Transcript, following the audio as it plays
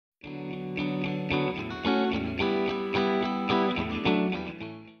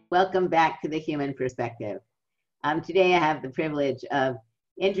Welcome back to the Human Perspective. Today I have the privilege of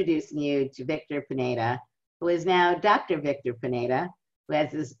introducing you to Victor Pineda, who is now Dr. Victor Pineda, who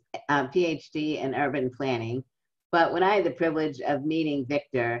has his PhD in urban planning. But when I had the privilege of meeting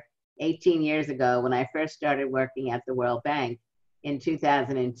Victor 18 years ago, when I first started working at the World Bank in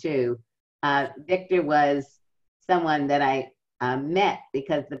 2002, Victor was someone that I met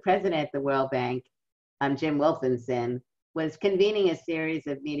because the president at the World Bank, Jim Wolfenson, was convening a series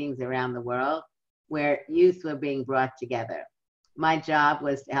of meetings around the world where youth were being brought together. My job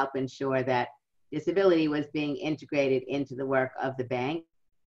was to help ensure that disability was being integrated into the work of the bank.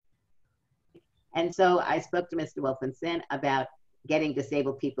 And so I spoke to Mr. Wolfenson about getting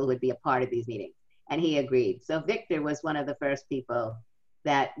disabled people who would be a part of these meetings, and he agreed. So Victor was one of the first people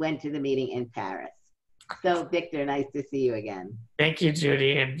that went to the meeting in Paris. So Victor, nice to see you again. Thank you,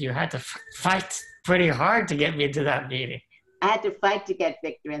 Judy. And you had to fight pretty hard to get me into that meeting. I had to fight to get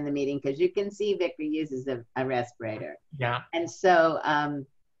Victor in the meeting because you can see Victor uses a respirator. Yeah. And so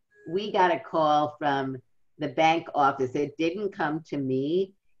we got a call from the bank office. It didn't come to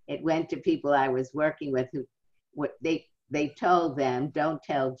me. It went to people I was working with who they told them, don't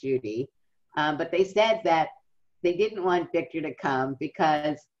tell Judy. But they said that they didn't want Victor to come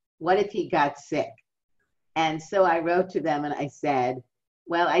because what if he got sick? And so I wrote to them and I said,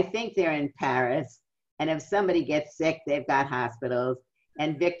 well, I think they're in Paris. And if somebody gets sick, they've got hospitals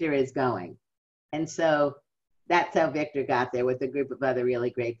and Victor is going. And so that's how Victor got there with a group of other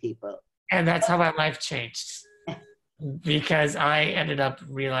really great people. And that's how my life changed because I ended up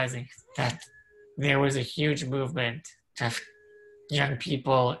realizing that there was a huge movement of young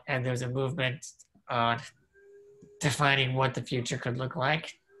people and there was a movement on defining what the future could look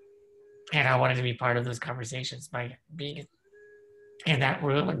like. And I wanted to be part of those conversations by being in that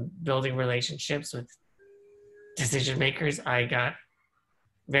room and building relationships with decision makers. I got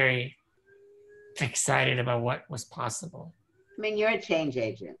very excited about what was possible. I mean, you're a change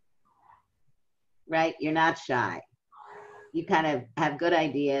agent, right? You're not shy. You kind of have good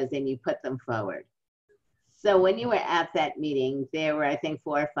ideas and you put them forward. So when you were at that meeting, there were, I think,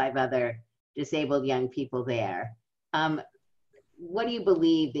 4 or 5 other disabled young people there. What do you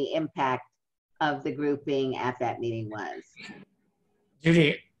believe the impact of the group being at that meeting was?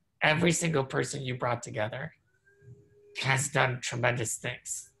 Judy, every single person you brought together has done tremendous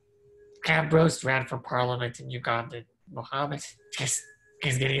things. Ambrose ran for parliament in Uganda. Mohammed is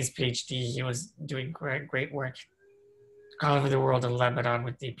getting his PhD. He was doing great work all over the world in Lebanon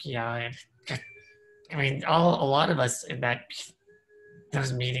with DPI. And I mean, a lot of us in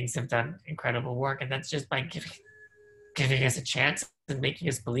those meetings have done incredible work, and that's just by giving us a chance and making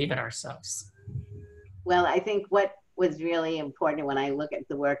us believe in ourselves. Well, I think what was really important when I look at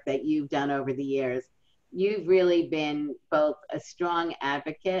the work that you've done over the years, you've really been both a strong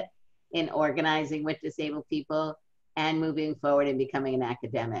advocate in organizing with disabled people and moving forward and becoming an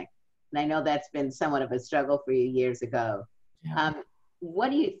academic. And I know that's been somewhat of a struggle for you years ago. Yeah.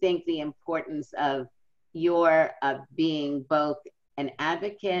 What do you think the importance of your being both an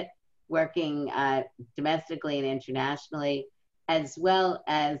advocate, working domestically and internationally, as well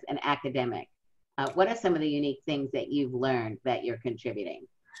as an academic? What are some of the unique things that you've learned that you're contributing?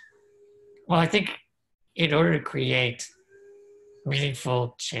 Well, I think in order to create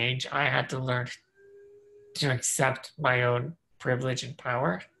meaningful change, I had to learn to accept my own privilege and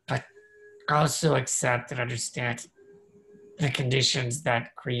power, but also accept and understand the conditions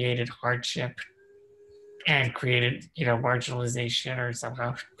that created hardship and created, marginalization or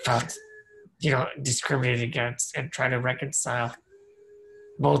somehow felt, discriminated against, and try to reconcile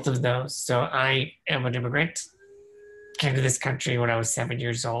both of those. So I am an immigrant, came to this country when I was 7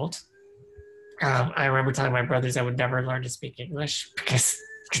 years old. I remember telling my brothers I would never learn to speak English because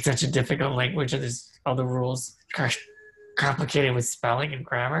it's such a difficult language and there's all the rules complicated with spelling and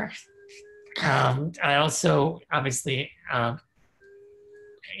grammar. I also, obviously,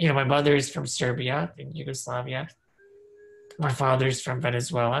 my mother is from Serbia in Yugoslavia. My father's from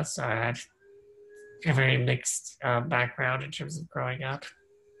Venezuela, so I had a very mixed background in terms of growing up.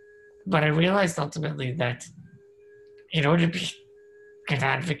 But I realized ultimately that in order to be an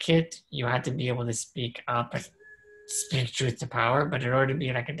advocate, you had to be able to speak up and speak truth to power. But in order to be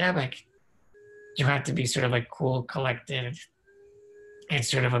an academic, you had to be sort of like cool, collected, and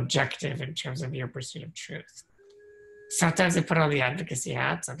sort of objective in terms of your pursuit of truth. Sometimes I put on the advocacy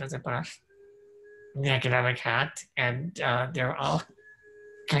hat, sometimes I put on the academic hat, and they're all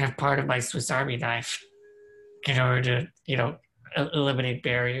kind of part of my Swiss Army knife in order to, eliminate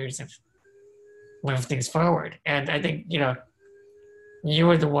barriers and move things forward. And I think, you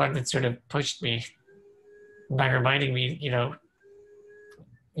were the one that sort of pushed me by reminding me,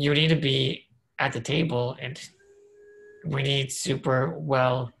 you need to be at the table, and we need super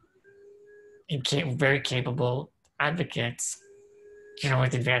well and very capable advocates,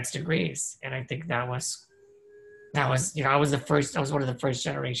 with advanced degrees. And I think that was, I was one of the first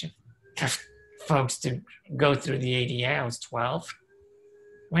generation of folks to go through the ADA. I was 12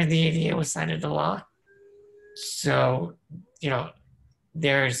 when the ADA was signed into law. So,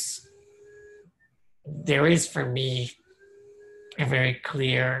 there's there is for me a very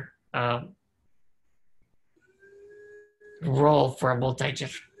clear role for a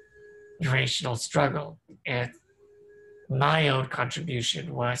multi-generational struggle. And my own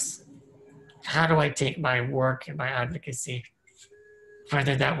contribution was, how do I take my work and my advocacy,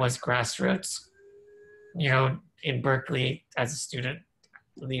 whether that was grassroots, in Berkeley as a student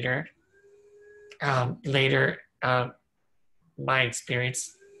leader, later my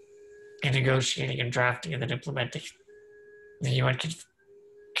experience in negotiating and drafting and then implementing the UN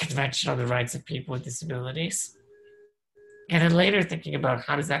Convention on the Rights of People with Disabilities. And then later thinking about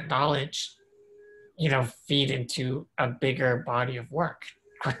how does that knowledge, feed into a bigger body of work.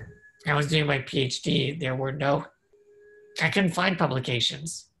 I was doing my PhD, I couldn't find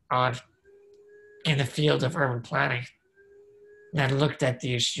publications in the field of urban planning that looked at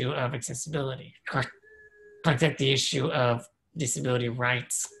the issue of accessibility, looked at the issue of disability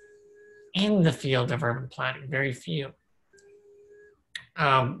rights in the field of urban planning, very few.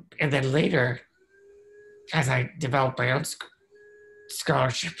 And then later, as I developed my own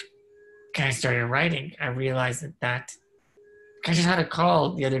scholarship and I started writing, I realized that I just had a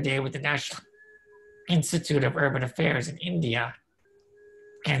call the other day with the National Institute of Urban Affairs in India,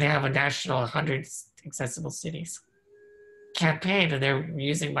 and they have a national 100 accessible cities campaign, and they're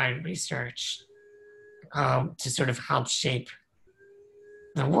using my research to sort of help shape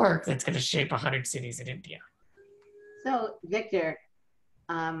the work that's going to shape 100 cities in India. So, Victor,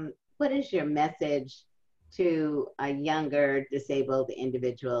 what is your message to younger disabled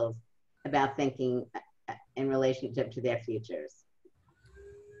individuals about thinking in relationship to their futures?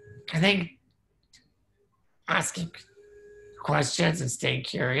 I think asking questions and staying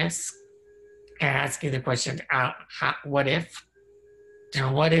curious, and asking the question, what if?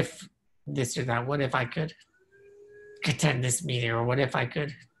 What if this or that? What if I could attend this meeting? Or what if I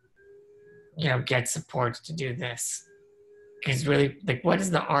could, get support to do this? Is really like, what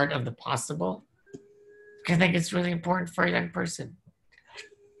is the art of the possible? I think it's really important for a young person.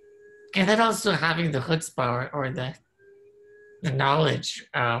 And then also having the chutzpah or the knowledge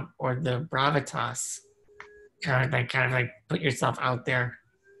or the gravitas, kind of like put yourself out there,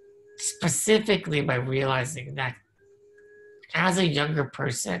 specifically by realizing that as a younger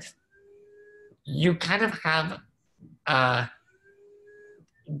person, you kind of have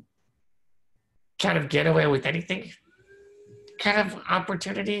kind of get away with anything kind of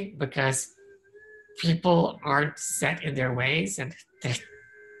opportunity, because people aren't set in their ways and they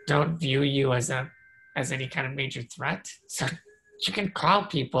don't view you as any kind of major threat. So you can call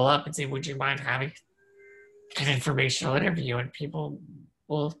people up and say, would you mind having an informational interview? And people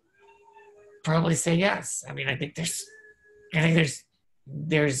will probably say yes. I mean, I think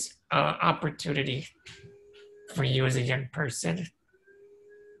there's opportunity for you as a young person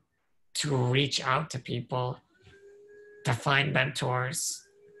to reach out to people, to find mentors,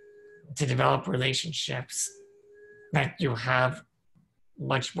 to develop relationships that you have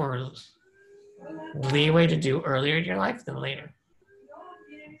much more leeway to do earlier in your life than later.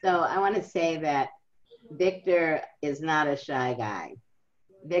 So I want to say that Victor is not a shy guy.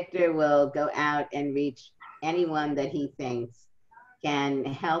 Victor will go out and reach anyone that he thinks can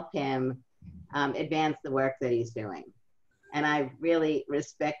help him advance the work that he's doing. And I've really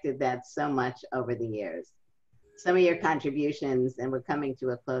respected that so much over the years. Some of your contributions, and we're coming to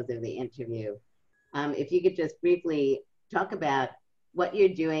a close of the interview, if you could just briefly talk about what you're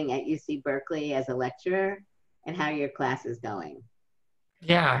doing at UC Berkeley as a lecturer and how your class is going.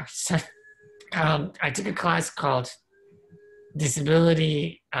 Yeah, so I took a class called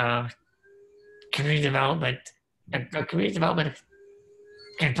Disability Community Development and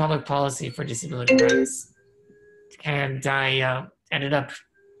Public Policy for Disability Rights. And I ended up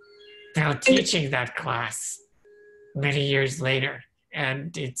now teaching that class many years later,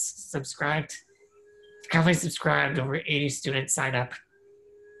 and it's currently subscribed. Over 80 students sign up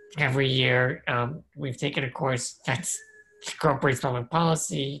every year. We've taken a course that incorporates public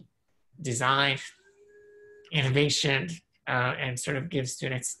policy, design, innovation, and sort of gives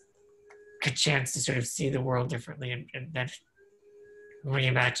students a chance to sort of see the world differently and then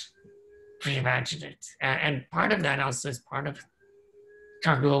reimagine it. And part of that also is part of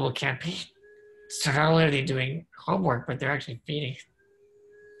our global campaign. So not only are they doing homework, but they're actually feeding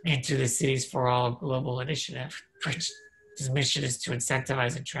into the Cities for All global initiative, which his mission is to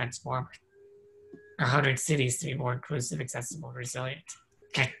incentivize and transform 100 cities to be more inclusive, accessible, and resilient.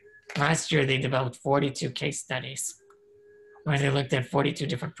 Okay. Last year, they developed 42 case studies where they looked at 42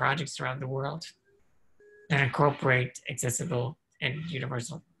 different projects around the world that incorporate accessible and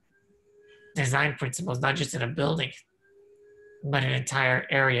universal design principles, not just in a building, but an entire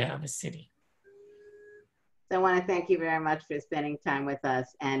area of a city. So I want to thank you very much for spending time with us.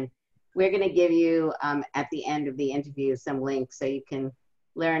 And we're going to give you at the end of the interview some links so you can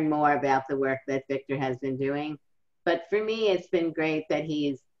learn more about the work that Victor has been doing. But for me, it's been great that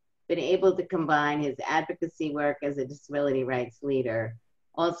he's been able to combine his advocacy work as a disability rights leader,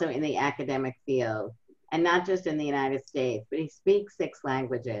 also in the academic field, and not just in the United States, but he speaks 6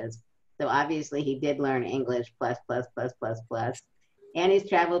 languages. So obviously he did learn English plus, and he's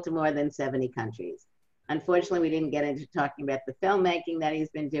traveled to more than 70 countries. Unfortunately, we didn't get into talking about the filmmaking that he's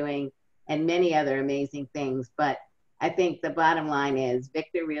been doing and many other amazing things. But I think the bottom line is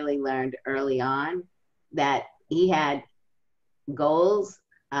Victor really learned early on that he had goals,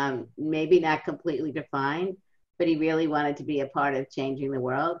 maybe not completely defined, but he really wanted to be a part of changing the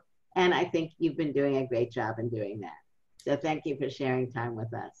world. And I think you've been doing a great job in doing that. So thank you for sharing time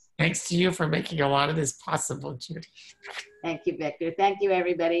with us. Thanks to you for making a lot of this possible, Judy. Thank you, Victor. Thank you,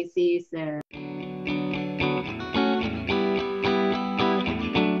 everybody. See you soon.